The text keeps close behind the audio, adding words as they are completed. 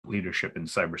leadership in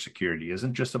cybersecurity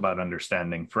isn't just about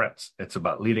understanding threats. It's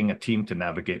about leading a team to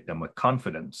navigate them with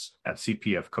confidence. At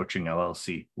CPF Coaching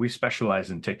LLC, we specialize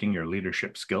in taking your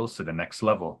leadership skills to the next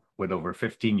level. With over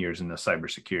 15 years in the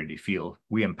cybersecurity field,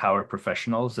 we empower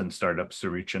professionals and startups to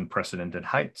reach unprecedented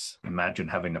heights. Imagine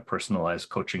having a personalized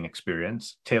coaching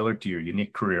experience tailored to your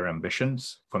unique career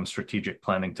ambitions. From strategic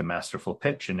planning to masterful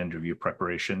pitch and interview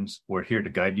preparations, we're here to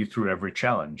guide you through every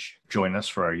challenge. Join us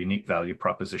for our unique value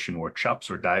proposition workshops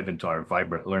or dive into our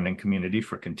vibrant learning community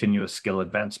for continuous skill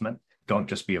advancement. Don't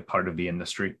just be a part of the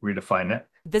industry, redefine it.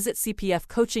 Visit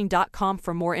cpfcoaching.com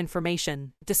for more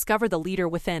information. Discover the leader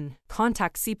within.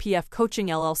 Contact CPF Coaching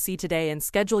LLC today and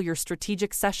schedule your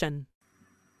strategic session.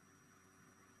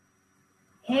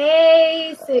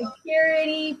 Hey,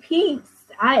 security peeps.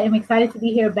 I am excited to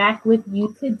be here back with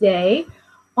you today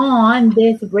on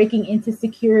this Breaking into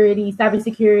Security,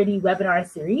 Cybersecurity webinar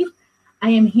series.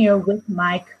 I am here with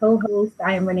my co-host.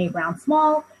 I am Renee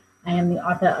Brown-Small. I am the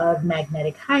author of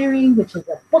Magnetic Hiring, which is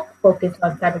a book focused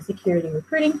on cybersecurity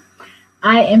recruiting.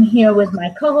 I am here with my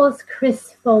co-host,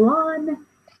 Chris Folon.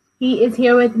 He is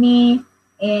here with me,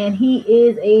 and he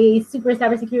is a super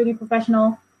cybersecurity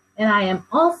professional. And I am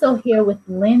also here with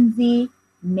Lindsey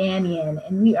Mannion,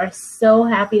 and we are so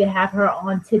happy to have her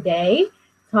on today,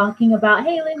 talking about,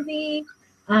 hey, Lindsey,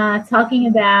 talking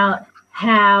about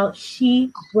how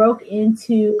she broke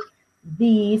into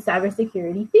the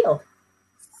cybersecurity field.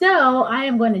 So I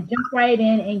am going to jump right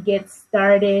in and get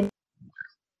started.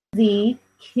 Lindsey,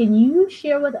 can you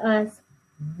share with us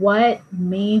what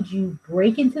made you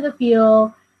break into the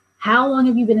field? How long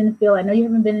have you been in the field? I know you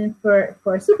haven't been in for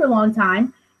a super long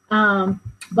time,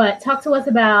 but talk to us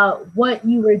about what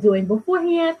you were doing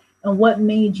beforehand and what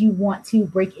made you want to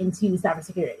break into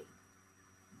cybersecurity.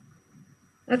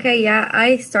 Okay, yeah,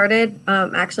 I started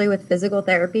actually with physical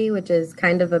therapy, which is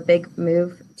kind of a big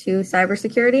move to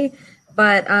cybersecurity.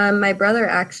 But my brother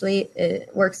actually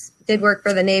did work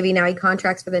for the Navy. Now he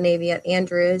contracts for the Navy at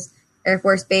Andrews Air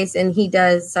Force Base, and he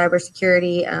does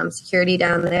cybersecurity, security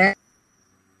down there.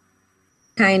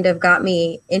 Kind of got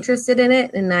me interested in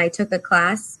it, and I took a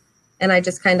class, and I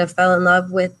just kind of fell in love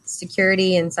with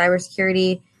security and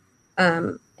cybersecurity.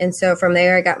 And so from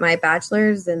there, I got my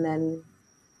bachelor's, and then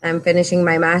I'm finishing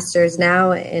my master's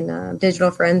now in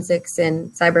digital forensics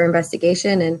and cyber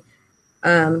investigation.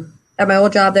 And at my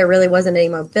old job, there really wasn't any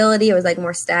mobility. It was like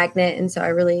more stagnant. And so I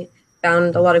really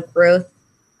found a lot of growth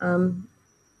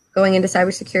going into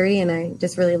cybersecurity, and I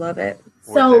just really love it.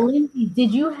 So Lindsey,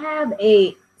 did you have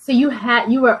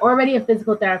you were already a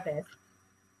physical therapist.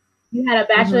 You had a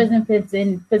bachelor's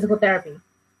in physical therapy.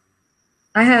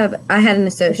 I had an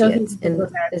associate's in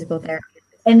physical therapy.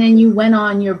 And then you went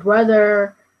on, your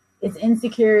brother is in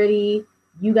security.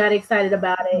 You got excited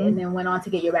about it and then went on to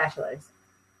get your bachelor's.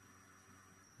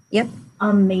 Yep.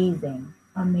 Amazing.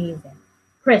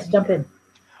 Chris, jump in.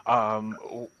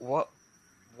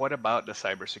 What about the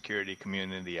cybersecurity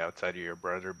community outside of your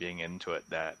brother being into it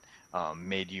that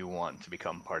made you want to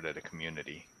become part of the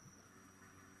community?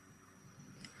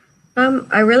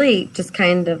 I really just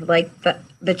kind of like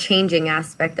the changing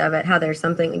aspect of it, how there's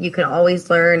something you can always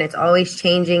learn. It's always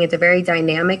changing. It's a very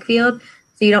dynamic field.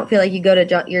 So you don't feel like you go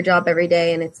to your job every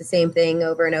day and it's the same thing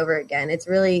over and over again. It's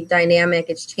really dynamic.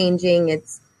 It's changing.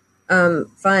 It's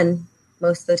fun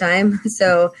most of the time.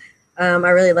 So I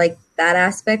really like that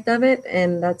aspect of it.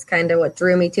 And that's kind of what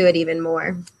drew me to it even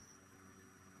more.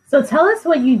 So tell us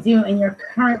what you do in your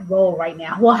current role right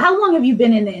now. Well, how long have you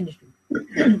been in the industry?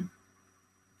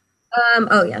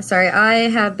 I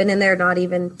have been in there not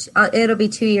even, it'll be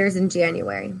 2 years in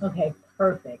January. Okay,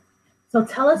 perfect. So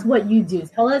tell us what you do.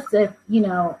 Tell us if,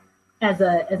 as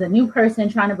a new person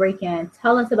trying to break in,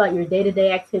 tell us about your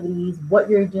day-to-day activities, what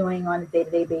you're doing on a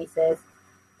day-to-day basis.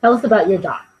 Tell us about your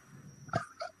job.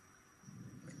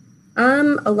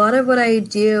 A lot of what I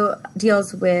do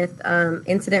deals with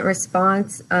incident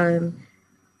response,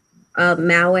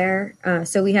 malware.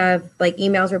 So we have like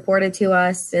emails reported to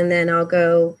us, and then I'll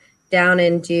go down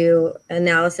and do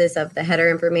analysis of the header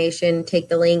information, take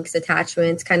the links,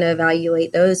 attachments, kind of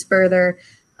evaluate those further.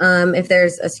 If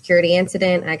there's a security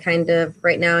incident,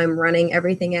 right now I'm running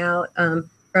everything out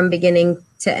from beginning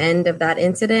to end of that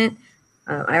incident.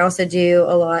 I also do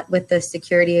a lot with the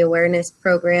security awareness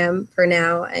program for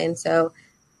now. And so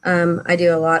I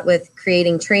do a lot with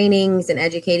creating trainings and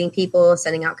educating people,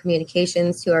 sending out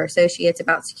communications to our associates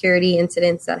about security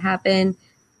incidents that happen,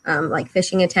 like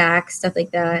phishing attacks, stuff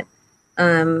like that.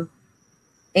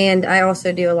 And I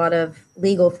also do a lot of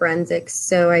legal forensics.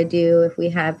 So I do, if we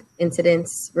have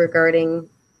incidents regarding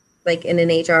like in an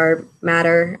HR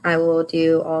matter, I will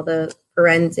do all the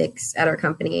forensics at our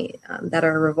company that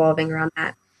are revolving around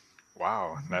that.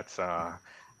 Wow, that's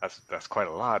quite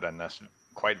a lot, and that's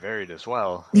quite varied as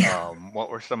well. What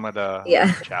were some of the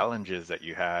Yeah. challenges that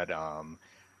you had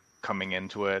coming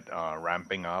into it,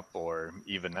 ramping up, or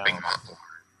even now?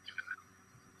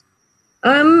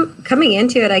 Coming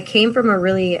into it, I came from a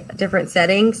really different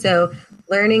setting, so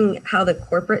learning how the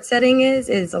corporate setting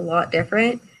is a lot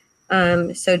different.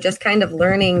 So just kind of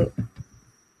learning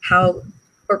how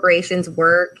corporations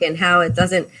work and how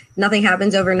nothing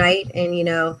happens overnight,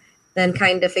 and then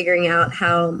kind of figuring out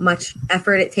how much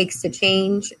effort it takes to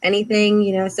change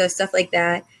anything, so stuff like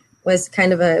that was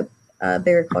kind of a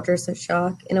bigger culture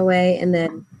shock in a way. And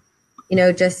then,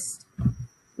 just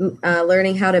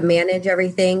learning how to manage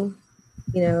everything,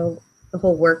 the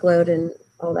whole workload and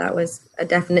all that was a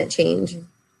definite change.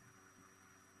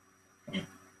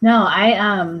 No,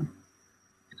 I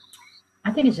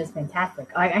think it's just fantastic.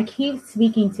 I keep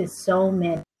speaking to so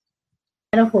many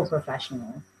medical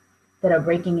professionals that are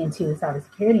breaking into the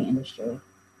cybersecurity industry.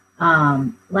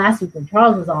 Last week when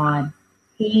Charles was on,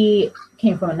 he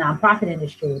came from a nonprofit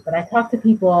industry, but I talked to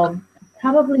people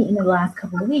probably in the last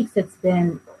couple of weeks. It's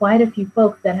been quite a few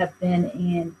folks that have been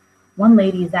in. One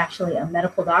lady is actually a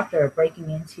medical doctor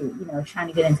breaking into, trying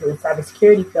to get into the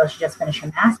cybersecurity field. She just finished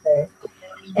her master's.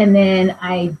 And then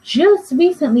I just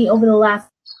recently, over the last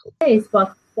days,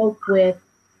 spoke with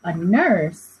a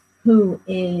nurse who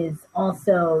is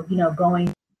also, going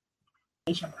through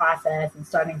the application process and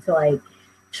starting to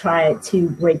try to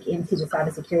break into the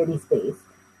cybersecurity space.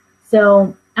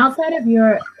 So outside of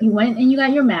you went and you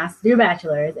got your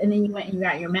bachelor's, and then you went and you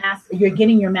got your master. You're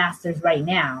getting your master's right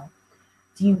now.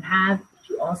 Did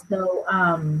you also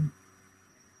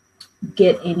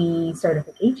get any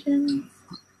certifications,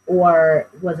 or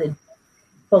was it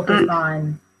focused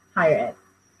on higher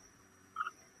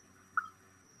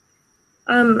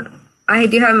ed? I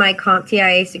do have my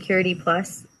CompTIA Security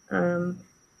Plus, and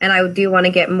I do want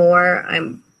to get more.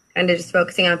 I'm kind of just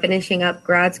focusing on finishing up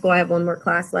grad school. I have one more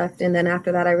class left, and then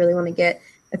after that, I really want to get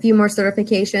a few more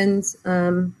certifications.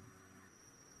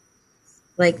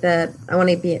 I want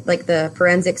to be like the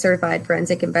certified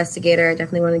forensic investigator. I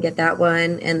definitely want to get that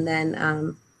one. And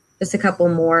then just a couple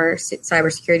more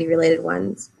cybersecurity related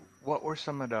ones. What were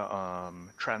some of the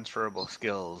transferable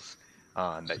skills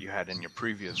that you had in your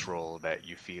previous role that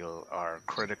you feel are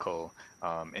critical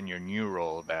in your new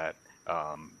role, that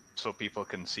so people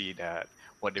can see that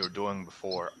what they were doing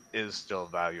before is still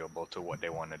valuable to what they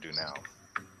want to do now?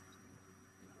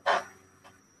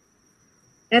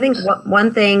 I think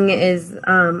one thing is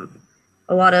a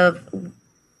lot of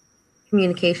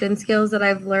communication skills that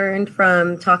I've learned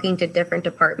from talking to different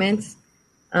departments.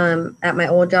 At my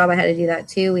old job, I had to do that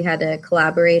too. We had to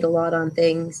collaborate a lot on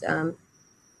things.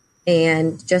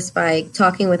 And just by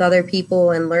talking with other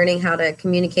people and learning how to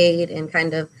communicate and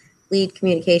kind of lead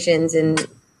communications and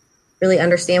really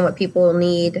understand what people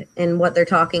need and what they're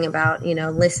talking about,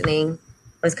 listening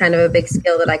was kind of a big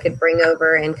skill that I could bring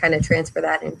over and kind of transfer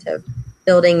that into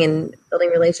building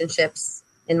relationships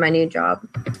in my new job.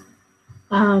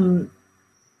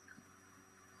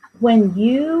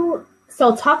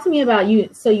 So talk to me about you.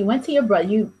 So you went to your brother.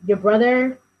 Your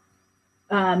brother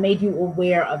made you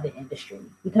aware of the industry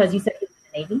because you said he was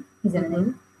in the Navy. He's in the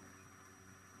Navy.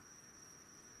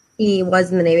 He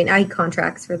was in the Navy. Now he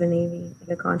contracts for the Navy,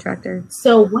 like a contractor.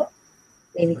 So what?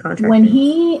 Navy contractor.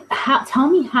 Tell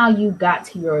me how you got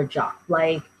to your job.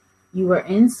 Like, you were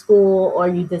in school, or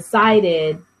you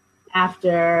decided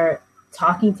after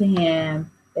talking to him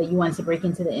that you wanted to break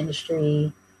into the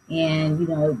industry, and you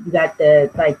got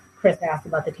Chris asked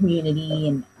about the community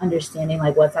and understanding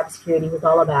what cybersecurity was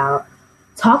all about.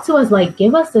 Talk to us,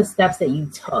 give us the steps that you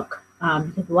took,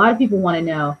 because a lot of people want to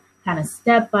know kind of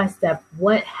step by step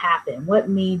what happened, what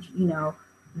made you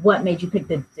pick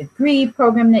the degree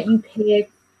program that you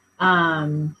picked.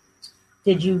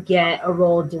 Did you get a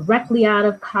role directly out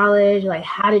of college?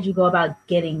 How did you go about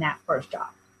getting that first job?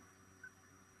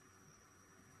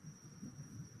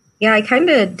 Yeah, I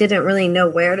kind of didn't really know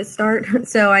where to start.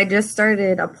 So I just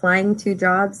started applying to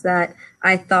jobs that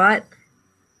I thought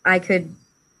I could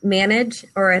manage,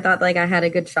 or I thought I had a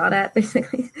good shot at,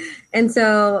 basically. And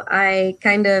so I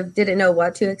kind of didn't know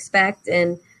what to expect.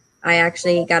 And I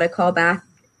actually got a call back,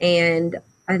 and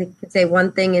I think I could say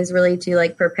one thing is really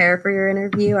to prepare for your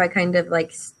interview. I kind of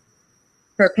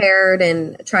prepared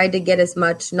and tried to get as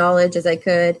much knowledge as I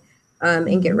could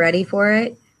and get ready for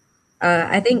it.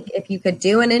 I think if you could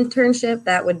do an internship,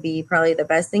 that would be probably the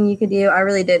best thing you could do. I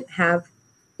really didn't have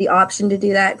the option to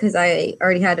do that because I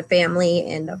already had a family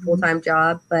and a full-time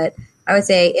job. But I would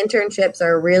say internships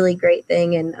are a really great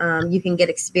thing, and you can get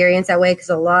experience that way, because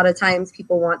a lot of times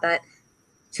people want that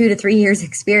 2 to 3 years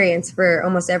experience for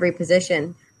almost every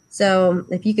position. So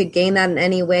if you could gain that in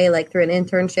any way, like through an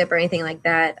internship or anything like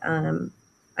that,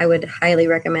 I would highly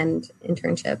recommend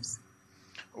internships.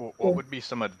 What would be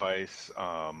some advice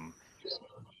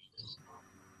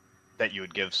that you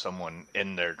would give someone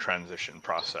in their transition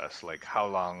process? Like, how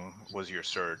long was your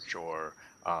search, or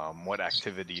what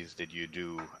activities did you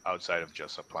do outside of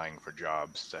just applying for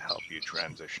jobs to help you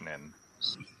transition in?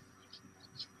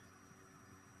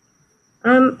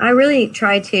 I really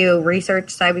try to research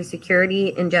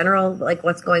cybersecurity in general, like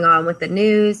what's going on with the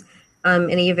news.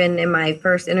 And even in my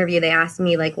first interview, they asked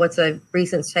me, like, what's a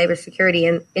recent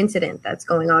cybersecurity incident that's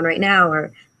going on right now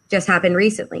or just happened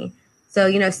recently. So,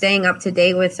 staying up to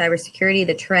date with cybersecurity,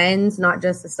 the trends, not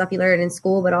just the stuff you learn in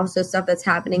school, but also stuff that's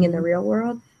happening in the real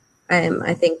world.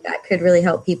 I think that could really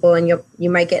help people, and you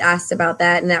might get asked about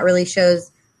that, and that really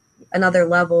shows another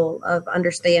level of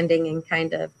understanding and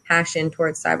kind of passion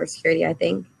towards cybersecurity, I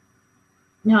think.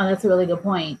 No, that's a really good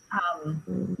point.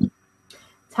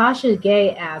 Tasha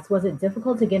Gay asked, was it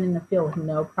difficult to get in the field with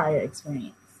no prior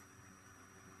experience?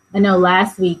 I know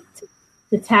last week,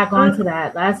 to tack on to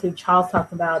that, last week Charles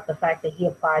talked about the fact that he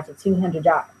applied to 200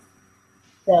 jobs.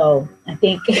 So I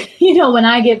think, when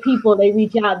I get people, they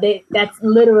reach out, that's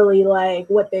literally like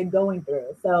what they're going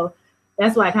through. So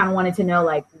that's why I kind of wanted to know,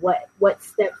 like, what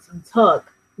steps you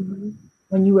took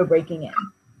when you were breaking in.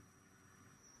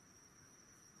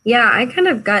 Yeah, I kind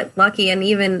of got lucky, and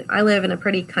even I live in a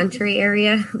pretty country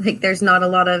area. Like, there's not a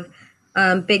lot of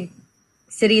big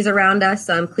cities around us.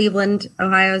 Cleveland,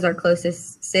 Ohio is our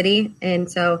closest city,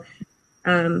 and so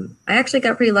I actually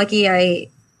got pretty lucky.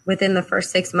 Within the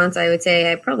first 6 months, I would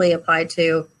say I probably applied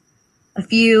to a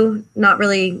few, not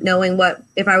really knowing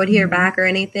if I would hear back or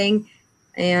anything.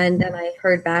 And then I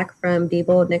heard back from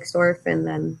Diebold Nixdorf, and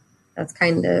then that's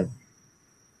kind of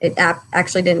it.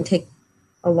 Actually didn't take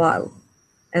a lot,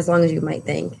 as long as you might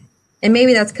think. And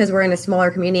maybe that's because we're in a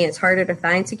smaller community. It's harder to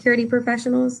find security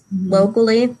professionals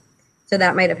locally. So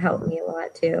that might have helped me a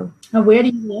lot too. Where do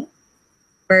you live?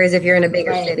 Whereas if you're in a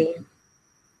bigger city.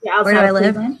 Yeah, where do I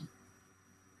live? Cleveland?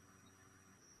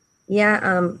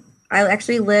 Yeah, I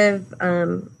actually live,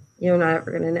 not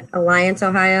in Alliance,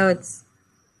 Ohio. It's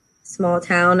a small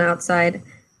town outside.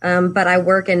 But I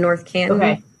work in North Canton.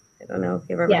 Okay. I don't know if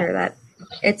you've ever heard of that.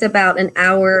 It's about an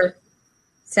hour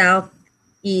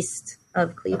southeast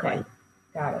of Cleveland. Okay.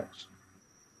 Got it.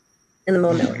 In the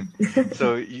middle of nowhere.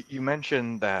 So you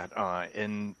mentioned that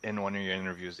in one of your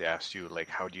interviews, they asked you, like,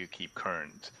 how do you keep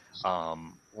current?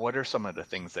 What are some of the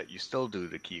things that you still do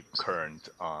to keep current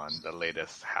on the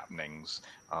latest happenings?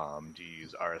 Do you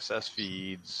use RSS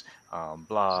feeds,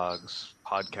 blogs,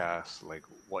 podcasts? Like,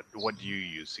 what do you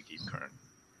use to keep current?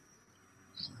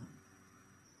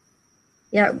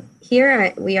 Yeah,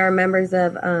 here we are members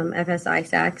of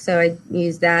FSISAC, so I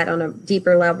use that on a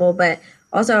deeper level. But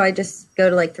also, I just go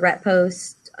to like Threat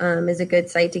Post is a good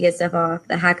site to get stuff off.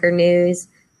 The Hacker News,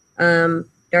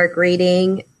 Dark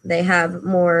Reading. They have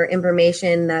more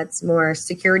information that's more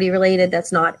security related.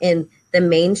 That's not in the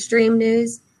mainstream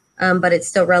news, but it's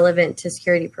still relevant to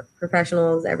security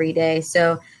professionals every day.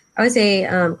 So I would say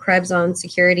Krebs on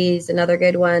Security is another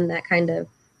good one that kind of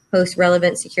posts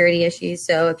relevant security issues.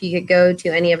 So if you could go to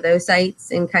any of those sites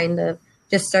and kind of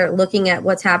just start looking at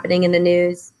what's happening in the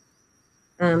news,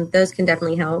 those can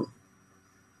definitely help.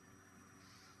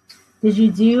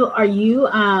 Are you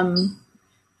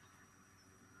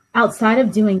outside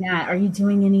of doing that, are you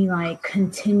doing any like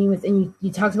continuous, and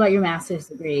you talked about your master's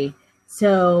degree.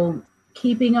 So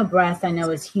keeping abreast, I know,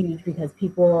 is huge because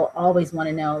people always want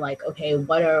to know, like, okay,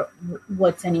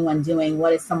 what's anyone doing?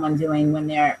 What is someone doing when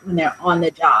they're on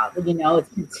the job?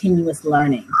 It's continuous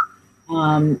learning.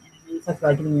 And you talked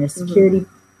about getting your security,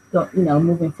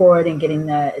 moving forward and getting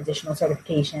the additional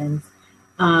certifications.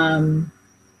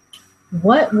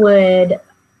 What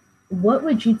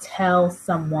would you tell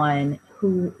someone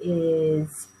who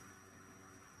is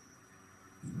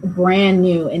brand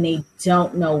new and they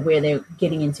don't know where they're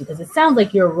getting into? Because it sounds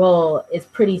like your role is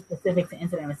pretty specific to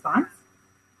incident response.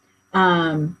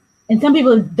 And some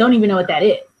people don't even know what that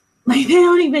is. Like, they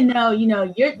don't even know,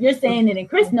 you're saying it and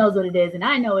Chris knows what it is and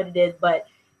I know what it is, but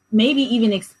maybe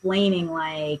even explaining,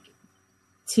 like,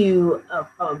 to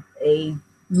a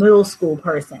middle school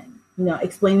person,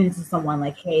 explaining to someone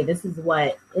like, hey, this is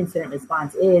what incident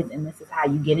response is and this is how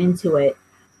you get into it.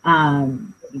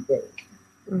 Would be great.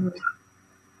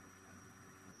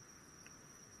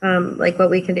 Like what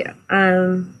we can do.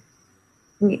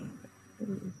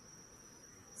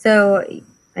 So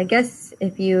I guess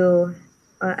if you,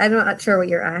 I'm not sure what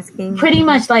you're asking. Pretty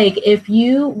much like if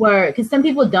you were, because some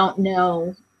people don't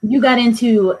know, you got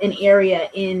into an area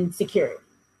in security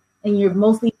and you're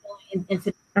mostly in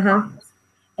incident response.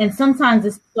 And sometimes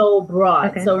it's so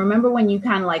broad. Okay. So remember when you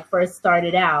kind of like first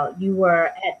started out, you were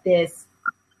at this,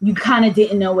 you kind of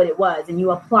didn't know what it was, and you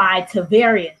applied to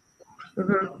various.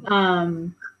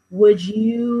 Would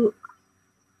you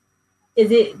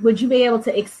be able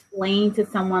to explain to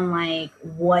someone like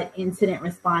what incident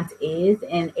response is,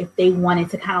 and if they wanted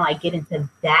to kind of like get into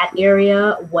that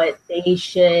area, what they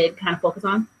should kind of focus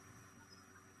on?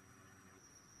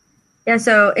 Yeah,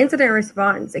 so incident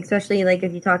response, especially like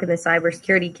if you talk in the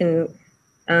cybersecurity,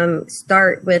 can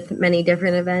start with many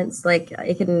different events. Like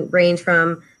it can range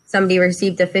from somebody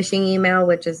received a phishing email,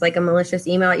 which is like a malicious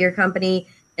email at your company,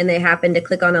 and they happen to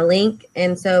click on a link.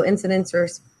 And so incident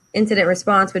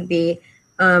response would be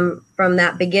from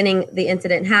that beginning, the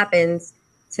incident happens,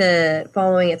 to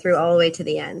following it through all the way to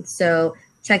the end. So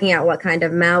checking out what kind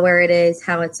of malware it is,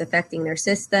 how it's affecting their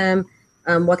system,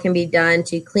 what can be done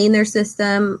to clean their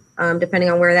system, depending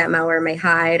on where that malware may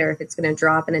hide or if it's going to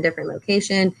drop in a different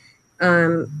location.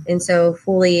 And so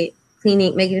fully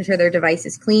cleaning, making sure their device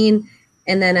is clean.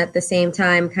 And then at the same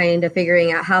time, kind of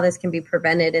figuring out how this can be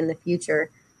prevented in the future,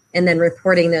 and then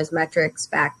reporting those metrics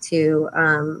back to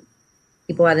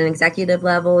people at an executive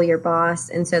level, your boss.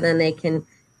 And so then they can,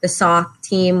 the SOC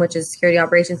team, which is security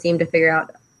operations team, to figure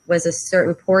out, was a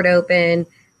certain port open,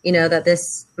 that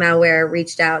this malware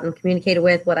reached out and communicated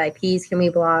with, what IPs can we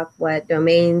block, what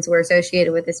domains were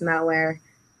associated with this malware,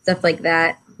 stuff like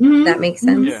that. Mm-hmm. That makes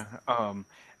sense. Yeah.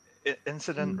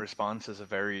 Incident response is a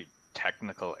very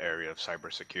technical area of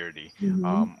cybersecurity.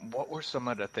 What were some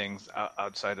of the things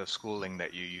outside of schooling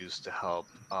that you used to help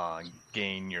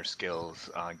gain your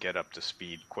skills, get up to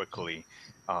speed quickly,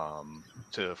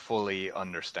 to fully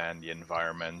understand the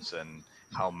environments and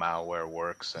how malware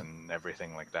works and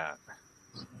everything like that?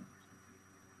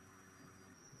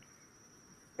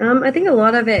 I think a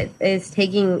lot of it is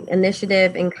taking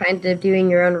initiative and kind of doing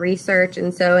your own research.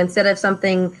 And so instead of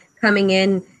something coming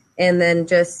in and then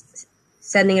just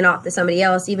sending it off to somebody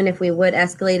else, even if we would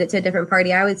escalate it to a different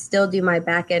party, I would still do my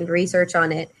back end research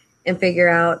on it and figure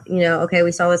out, okay,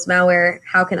 we saw this malware,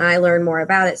 how can I learn more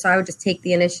about it? So I would just take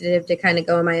the initiative to kind of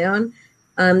go on my own.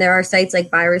 There are sites like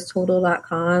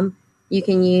virustotal.com you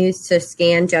can use to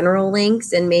scan general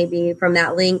links, and maybe from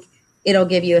that link, it'll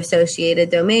give you associated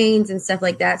domains and stuff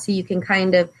like that. So you can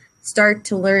kind of start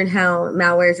to learn how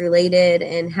malware is related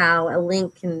and how a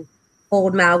link can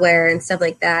hold malware and stuff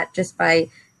like that just by,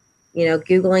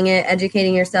 Googling it,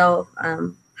 educating yourself.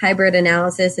 Hybrid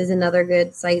Analysis is another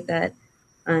good site that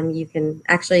you can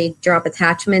actually drop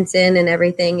attachments in and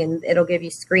everything, and it'll give you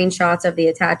screenshots of the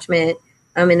attachment.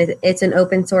 And it's an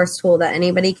open source tool that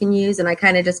anybody can use. And I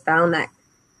kind of just found that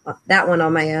one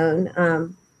on my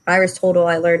own. VirusTotal,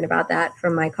 I learned about that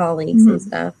from my colleagues and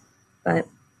stuff. But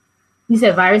you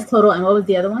said VirusTotal, and what was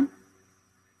the other one?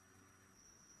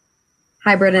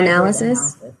 Hybrid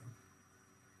Analysis.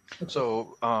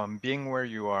 So, being where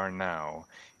you are now,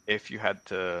 if you had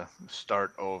to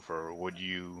start over, would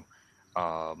you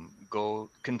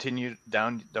continue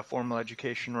down the formal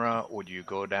education route? Would you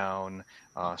go down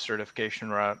certification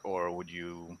route, or would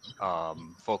you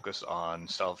focus on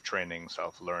self-training,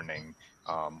 self-learning?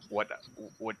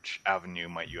 Which avenue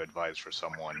might you advise for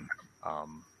someone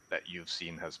that you've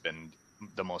seen has been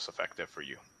the most effective for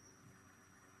you?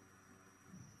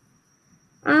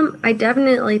 I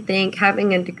definitely think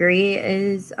having a degree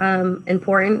is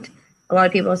important. A lot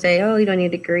of people say, oh, you don't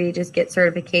need a degree, just get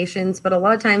certifications. But a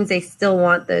lot of times they still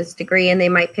want those degree, and they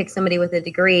might pick somebody with a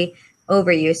degree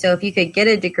over you. So if you could get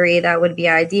a degree, that would be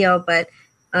ideal. But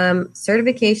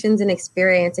certifications and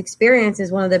experience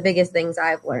is one of the biggest things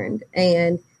I've learned.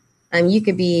 And you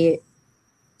could be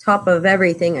top of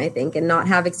everything, I think, and not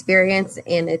have experience.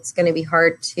 And it's going to be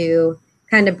hard to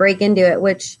kind of break into it,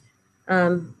 which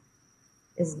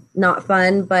is not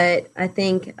fun. But I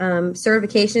think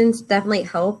certifications definitely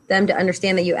help them to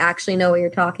understand that you actually know what you're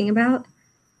talking about.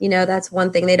 That's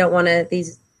one thing. They don't want to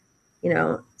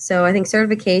so I think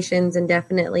certifications and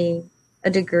definitely a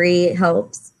degree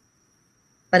helps.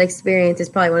 But experience is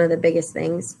probably one of the biggest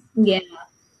things. Yeah.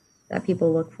 That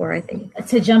people look for, I think.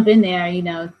 To jump in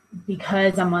there,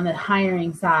 because I'm on the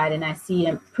hiring side and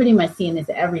I'm pretty much seeing this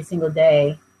every single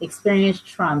day, experience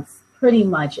trumps pretty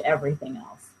much everything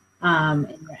else. And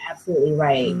you're absolutely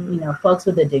right. Folks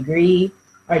with a degree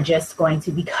are just going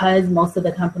to, because most of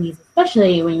the companies,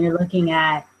 especially when you're looking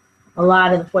at a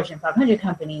lot of the Fortune 500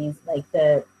 companies, like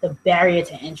the barrier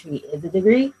to entry is a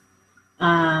degree.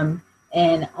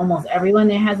 And almost everyone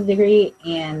there has a degree.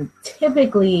 And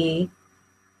typically,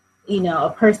 a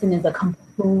person is a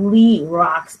complete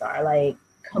rock star, like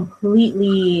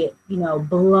completely,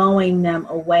 blowing them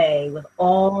away with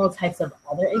all types of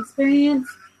other experience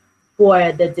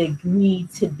for the degree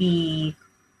to be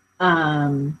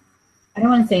I don't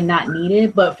want to say not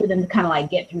needed, but for them to kind of like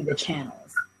get through the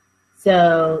channels.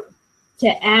 So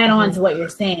to add on to what you're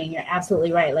saying, you're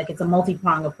absolutely right. Like it's a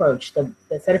multi-pronged approach. The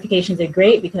certifications are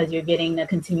great because you're getting the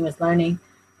continuous learning.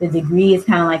 The degree is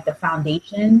kind of like the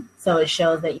foundation. So it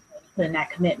shows that you put in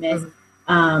that commitment.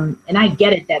 And I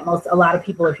get it that a lot of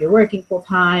people, if you're working full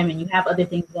time and you have other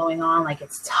things going on, like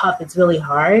it's tough, it's really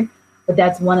hard, but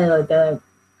that's one of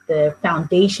the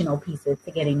foundational pieces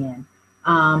to getting in.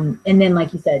 And then,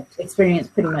 like you said, experience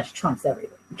pretty much trumps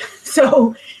everything.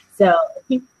 so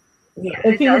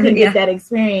if people can get that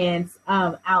experience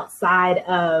outside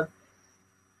of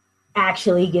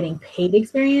actually getting paid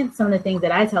experience, some of the things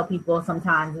that I tell people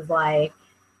sometimes is like,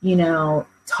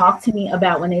 talk to me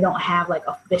about when they don't have like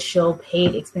official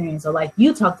paid experience, or like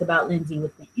you talked about, Lindsey,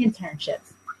 with the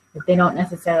internships. If they don't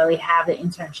necessarily have the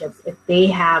internships, if they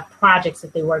have projects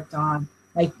that they worked on,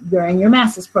 like you're in your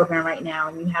master's program right now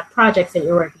and you have projects that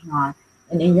you're working on,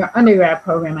 and in your undergrad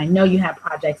program, I know you have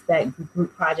projects, that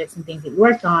group projects and things that you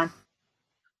worked on,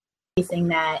 facing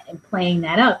that and playing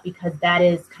that up, because that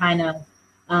is kind of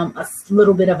a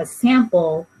little bit of a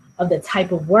sample of the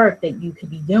type of work that you could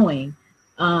be doing.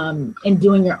 And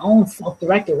doing your own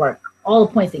self-directed work, all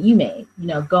the points that you made,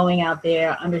 going out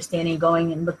there, understanding,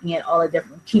 going and looking at all the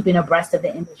different, keeping abreast of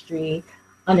the industry,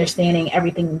 understanding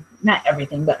everything, not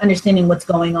everything, but understanding what's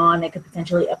going on that could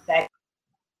potentially affect.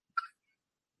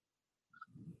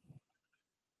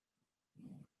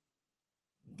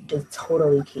 Is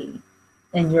totally key.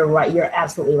 And you're right, you're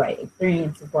absolutely right.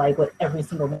 Experience is like what every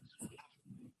single world.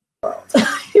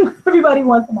 Everybody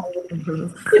wants somebody.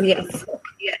 Yes.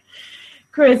 Yeah.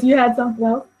 Chris, you had something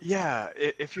else? Yeah,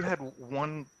 if you had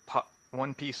one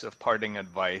piece of parting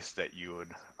advice that you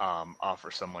would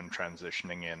offer someone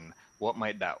transitioning in, what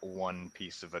might that one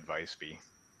piece of advice be?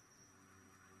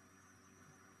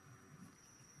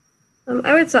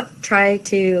 I would try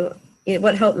to,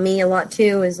 what helped me a lot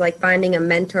too is like finding a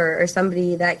mentor or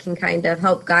somebody that can kind of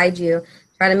help guide you.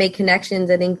 Try to make connections.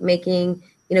 I think making,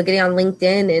 getting on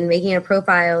LinkedIn and making a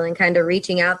profile and kind of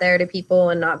reaching out there to people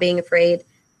and not being afraid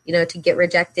to get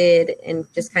rejected, and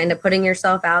just kind of putting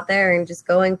yourself out there and just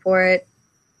going for it.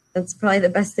 That's probably the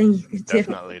best thing you could do.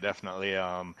 Definitely.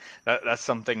 That's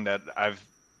something that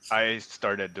I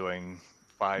started doing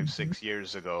 5-6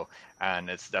 years ago, and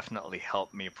it's definitely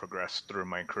helped me progress through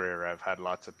my career. I've had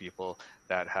lots of people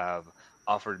that have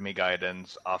offered me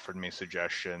guidance, offered me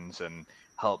suggestions, and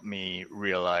helped me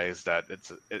realize that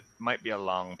it might be a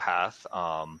long path,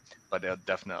 but it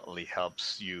definitely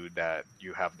helps you that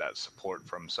you have that support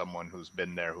from someone who's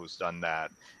been there, who's done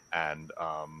that, and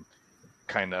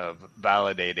kind of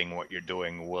validating what you're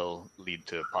doing will lead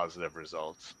to positive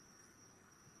results.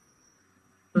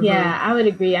 Yeah, I would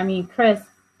agree. I mean, Chris,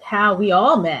 how we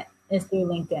all met is through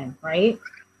LinkedIn, right?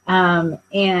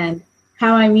 And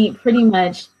how I meet pretty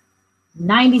much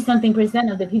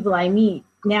 90-something% of the people I meet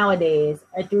nowadays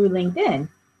are through LinkedIn.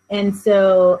 And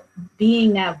so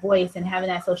being that voice and having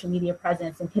that social media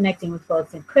presence and connecting with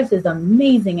folks, and Chris is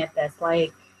amazing at this.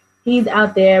 Like, he's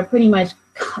out there pretty much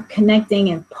connecting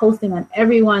and posting on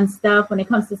everyone's stuff when it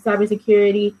comes to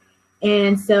cybersecurity.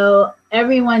 And so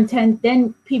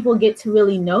then people get to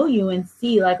really know you and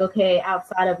see like, okay,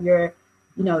 outside of your,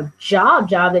 job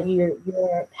that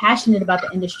you're passionate about the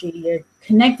industry, you're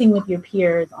connecting with your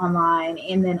peers online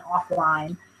and then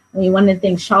offline. I mean, one of the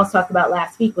things Charles talked about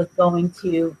last week was going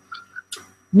to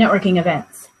networking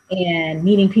events and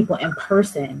meeting people in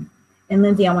person. And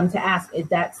Lindsey, I wanted to ask, is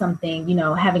that something,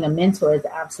 having a mentor is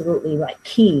absolutely like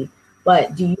key,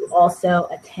 but do you also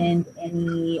attend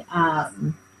any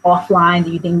offline?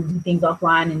 Do you do things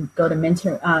offline and go to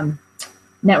networking,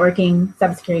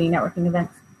 cybersecurity networking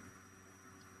events?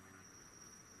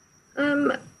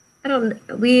 I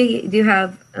don't. We do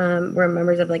have. We're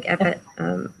members of like a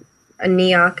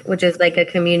NEOC, which is like a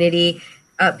community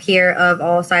up here of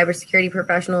all cybersecurity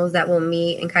professionals that will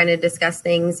meet and kind of discuss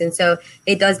things. And so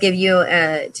it does give you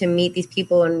to meet these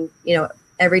people in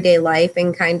everyday life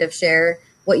and kind of share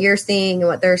what you're seeing and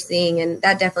what they're seeing, and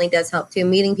that definitely does help too.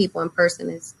 Meeting people in person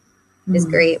is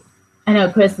great. I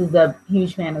know Chris is a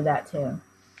huge fan of that too.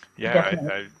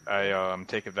 Yeah, I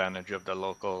take advantage of the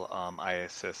local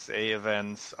ISSA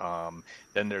events.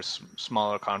 Then there's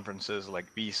smaller conferences like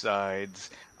B-Sides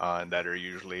that are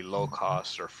usually low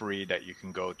cost or free that you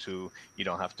can go to. You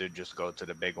don't have to just go to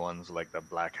the big ones like the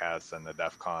Black Hats and the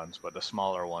DEF CONs, but the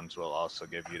smaller ones will also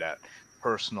give you that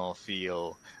personal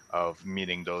feel of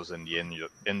meeting those in the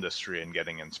industry and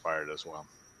getting inspired as well.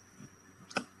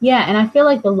 Yeah, and I feel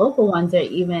like the local ones are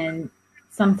even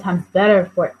sometimes better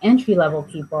for entry-level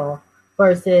people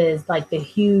versus like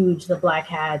the Black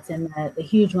Hats and the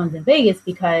huge ones in Vegas,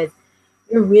 because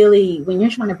you're really, when you're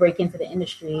trying to break into the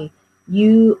industry,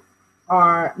 you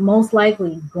are most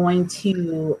likely going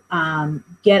to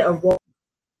get a role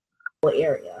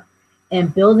area,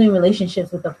 and building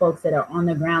relationships with the folks that are on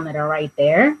the ground that are right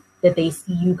there, that they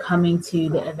see you coming to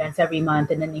the events every month,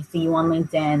 and then they see you on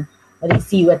LinkedIn, or they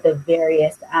see you at the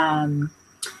various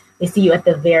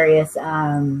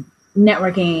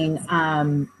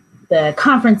networking, the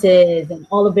conferences and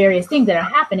all the various things that are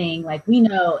happening. Like, we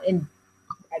know, in,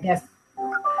 I guess,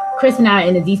 Chris and I are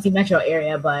in the DC metro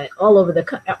area, but all over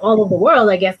the world,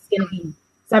 I guess it's going to be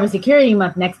Cybersecurity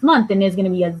Month next month, and there's going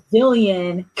to be a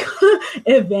zillion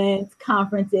events,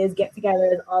 conferences,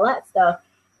 get-togethers, all that stuff.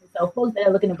 And so folks that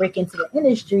are looking to break into the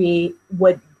industry it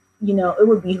would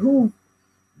behoove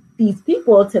these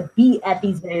people to be at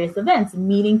these various events,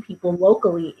 meeting people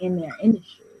locally in their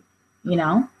industry,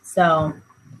 So,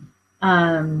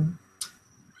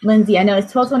 Lindsey, I know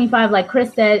it's 12:25. Like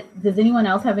Chris said, does anyone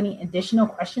else have any additional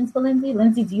questions for Lindsey?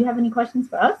 Lindsey, do you have any questions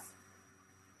for us?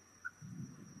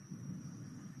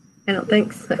 I don't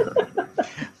think so.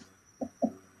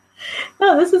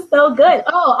 Oh, this is so good.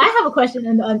 Oh, I have a question,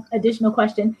 an additional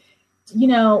question.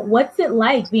 What's it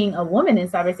like being a woman in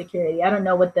cybersecurity? I don't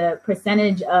know what the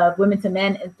percentage of women to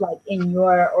men is like in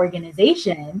your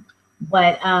organization,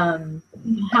 but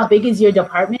how big is your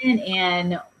department?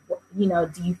 And,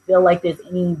 do you feel like there's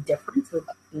any difference with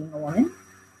being a woman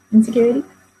in security?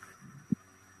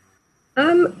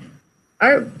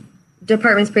 Our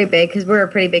department's pretty big because we're a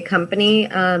pretty big company.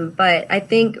 But I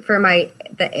think for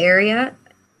the area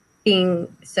being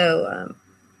so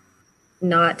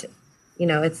not,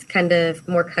 it's kind of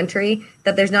more country,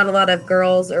 that there's not a lot of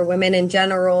girls or women in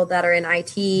general that are in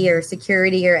IT or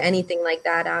security or anything like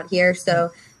that out here.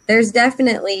 So there's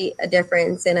definitely a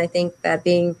difference. And I think that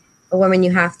being a woman,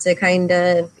 you have to kind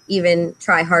of even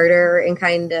try harder and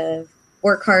kind of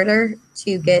work harder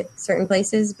to get certain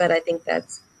places. But I think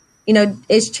that's,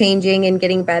 is changing and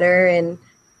getting better. And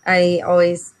I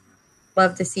always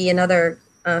love to see another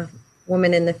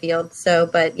woman in the field. So,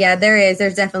 but yeah,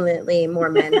 there's definitely more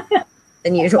men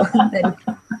than usual than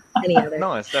any other.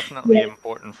 No, it's definitely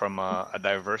important from a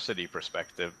diversity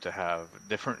perspective to have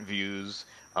different views.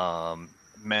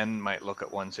 Men might look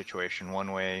at one situation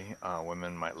one way,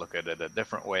 women might look at it a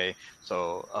different way.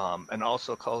 So, and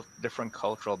also different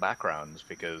cultural backgrounds,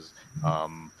 because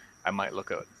I might look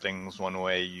at things one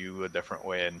way, you a different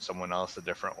way, and someone else a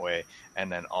different way,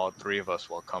 and then all three of us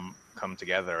will come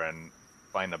together and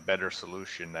find a better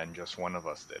solution than just one of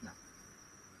us did.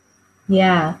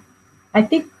 Yeah, I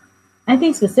think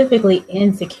specifically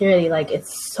in security, like,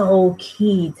 it's so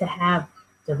key to have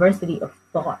diversity of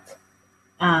thought.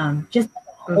 Just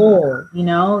as a whole,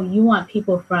 you want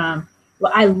people from.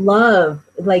 Well, I love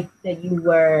like that you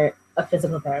were a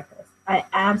physical therapist. I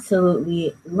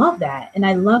absolutely love that, and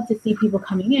I love to see people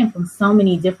coming in from so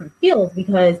many different fields,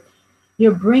 because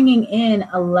you're bringing in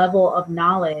a level of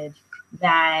knowledge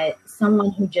that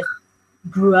someone who just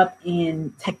grew up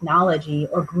in technology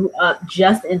or grew up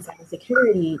just in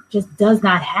cybersecurity just does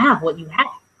not have what you have,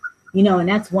 and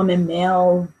that's woman,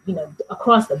 male,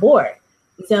 across the board.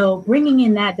 So bringing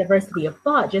in that diversity of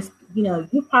thought, just,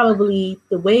 you probably,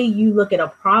 the way you look at a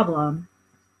problem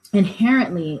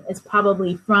inherently is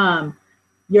probably from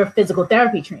your physical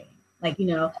therapy training. Like,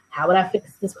 how would I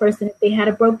fix this person if they had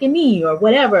a broken knee or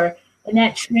whatever? And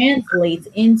that translates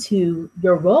into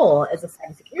your role as a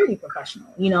cybersecurity professional,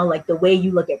 like the way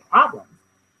you look at problems.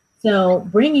 So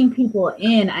bringing people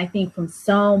in, I think, from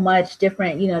so much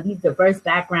different, these diverse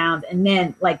backgrounds. And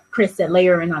then, like Chris said,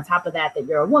 layering on top of that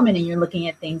you're a woman and you're looking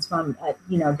at things from,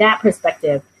 that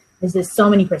perspective. There's just so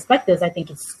many perspectives. I think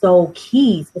it's so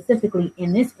key, specifically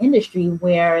in this industry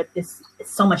where this is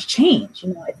so much change,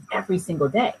 it's every single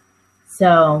day.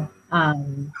 So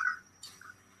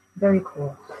very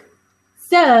cool.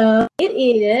 So it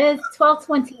is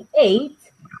 12:28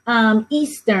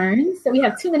 Eastern. So we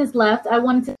have 2 minutes left. I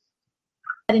wanted to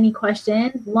add any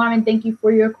questions. Lauren, thank you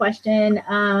for your question.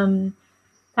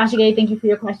 Tasha Gay, thank you for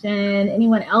your question.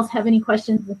 Anyone else have any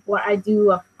questions before I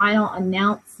do a final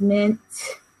announcement?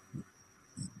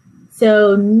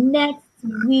 So next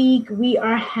week we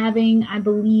are having, I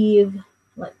believe,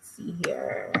 let's see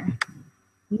here.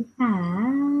 We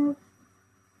have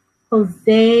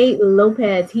Jose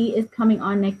Lopez. He is coming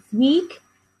on next week.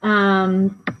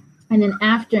 And then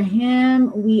after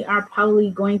him, we are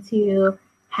probably going to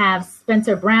have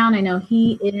Spencer Brown. I know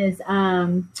he is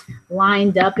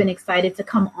lined up and excited to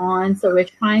come on. So we're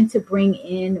trying to bring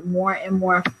in more and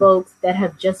more folks that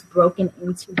have just broken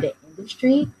into the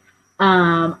industry.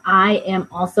 I am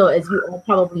also, as you all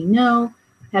probably know,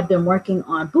 have been working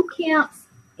on boot camps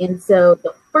And so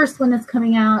the first one that's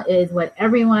coming out is what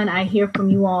everyone, I hear from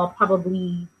you all,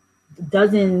 probably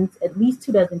dozens, at least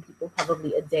 2 dozen people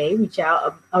probably a day reach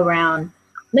out around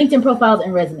LinkedIn profiles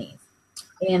and resumes.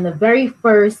 And the very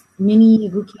first mini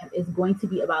bootcamp is going to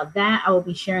be about that. I will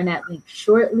be sharing that link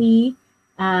shortly,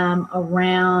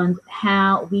 around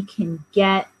how we can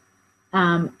get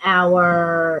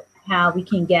your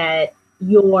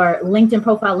LinkedIn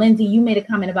profile. Lindsey, you made a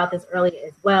comment about this earlier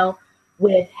as well,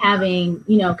 with having,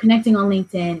 connecting on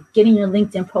LinkedIn, getting your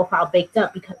LinkedIn profile baked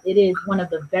up, because it is one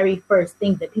of the very first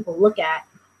things that people look at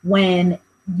when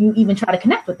you even try to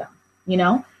connect with them,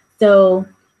 So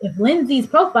if Lindsey's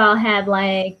profile had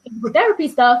like physical therapy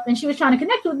stuff and she was trying to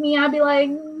connect with me, I'd be like,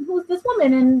 who's this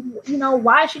woman? And,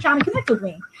 why is she trying to connect with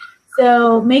me?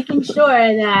 So making sure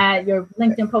that your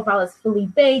LinkedIn profile is fully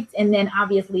baked, and then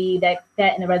obviously that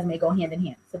and the resume go hand in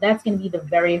hand. So that's going to be the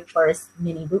very first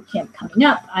mini bootcamp coming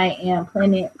up. I am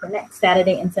planning it for next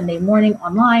Saturday and Sunday morning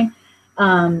online.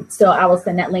 So I will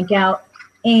send that link out.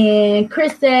 And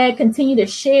Chris said, continue to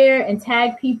share and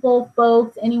tag people,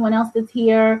 folks, anyone else that's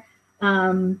here.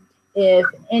 If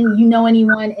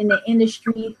anyone in the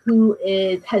industry who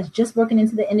has just broken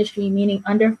into the industry, meaning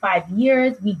under 5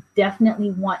 years, we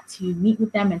definitely want to meet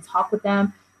with them and talk with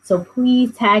them. So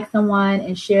please tag someone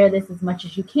and share this as much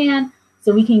as you can,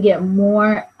 so we can get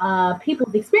more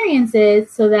people's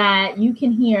experiences, so that you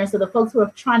can hear, so the folks who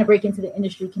are trying to break into the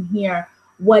industry can hear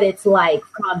what it's like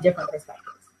from different perspectives.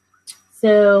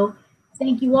 So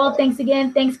thank you all. Thanks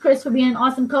again. Thanks, Chris, for being an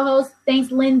awesome co-host.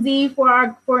 Thanks, Lindsey,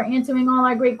 for answering all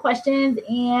our great questions.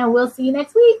 And we'll see you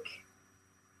next week.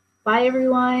 Bye,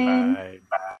 everyone. Bye.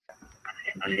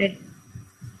 Bye.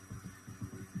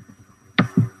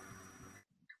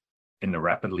 In the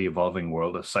rapidly evolving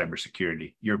world of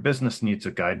cybersecurity, your business needs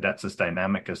a guide that's as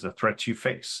dynamic as the threats you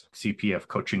face. CPF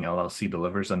Coaching LLC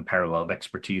delivers unparalleled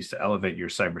expertise to elevate your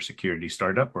cybersecurity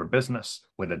startup or business.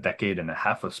 With a decade and a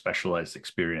half of specialized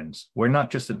experience, we're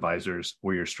not just advisors,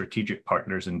 we're your strategic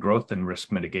partners in growth and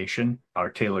risk mitigation.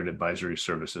 Our tailored advisory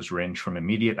services range from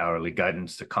immediate hourly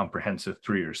guidance to comprehensive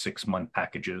 3 or 6 month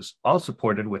packages, all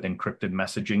supported with encrypted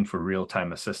messaging for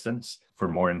real-time assistance. For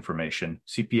more information,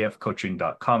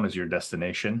 cpfcoaching.com is your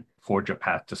destination. Forge a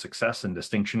path to success and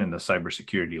distinction in the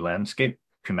cybersecurity landscape.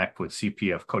 Connect with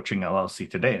CPF Coaching LLC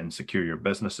today and secure your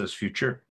business's future.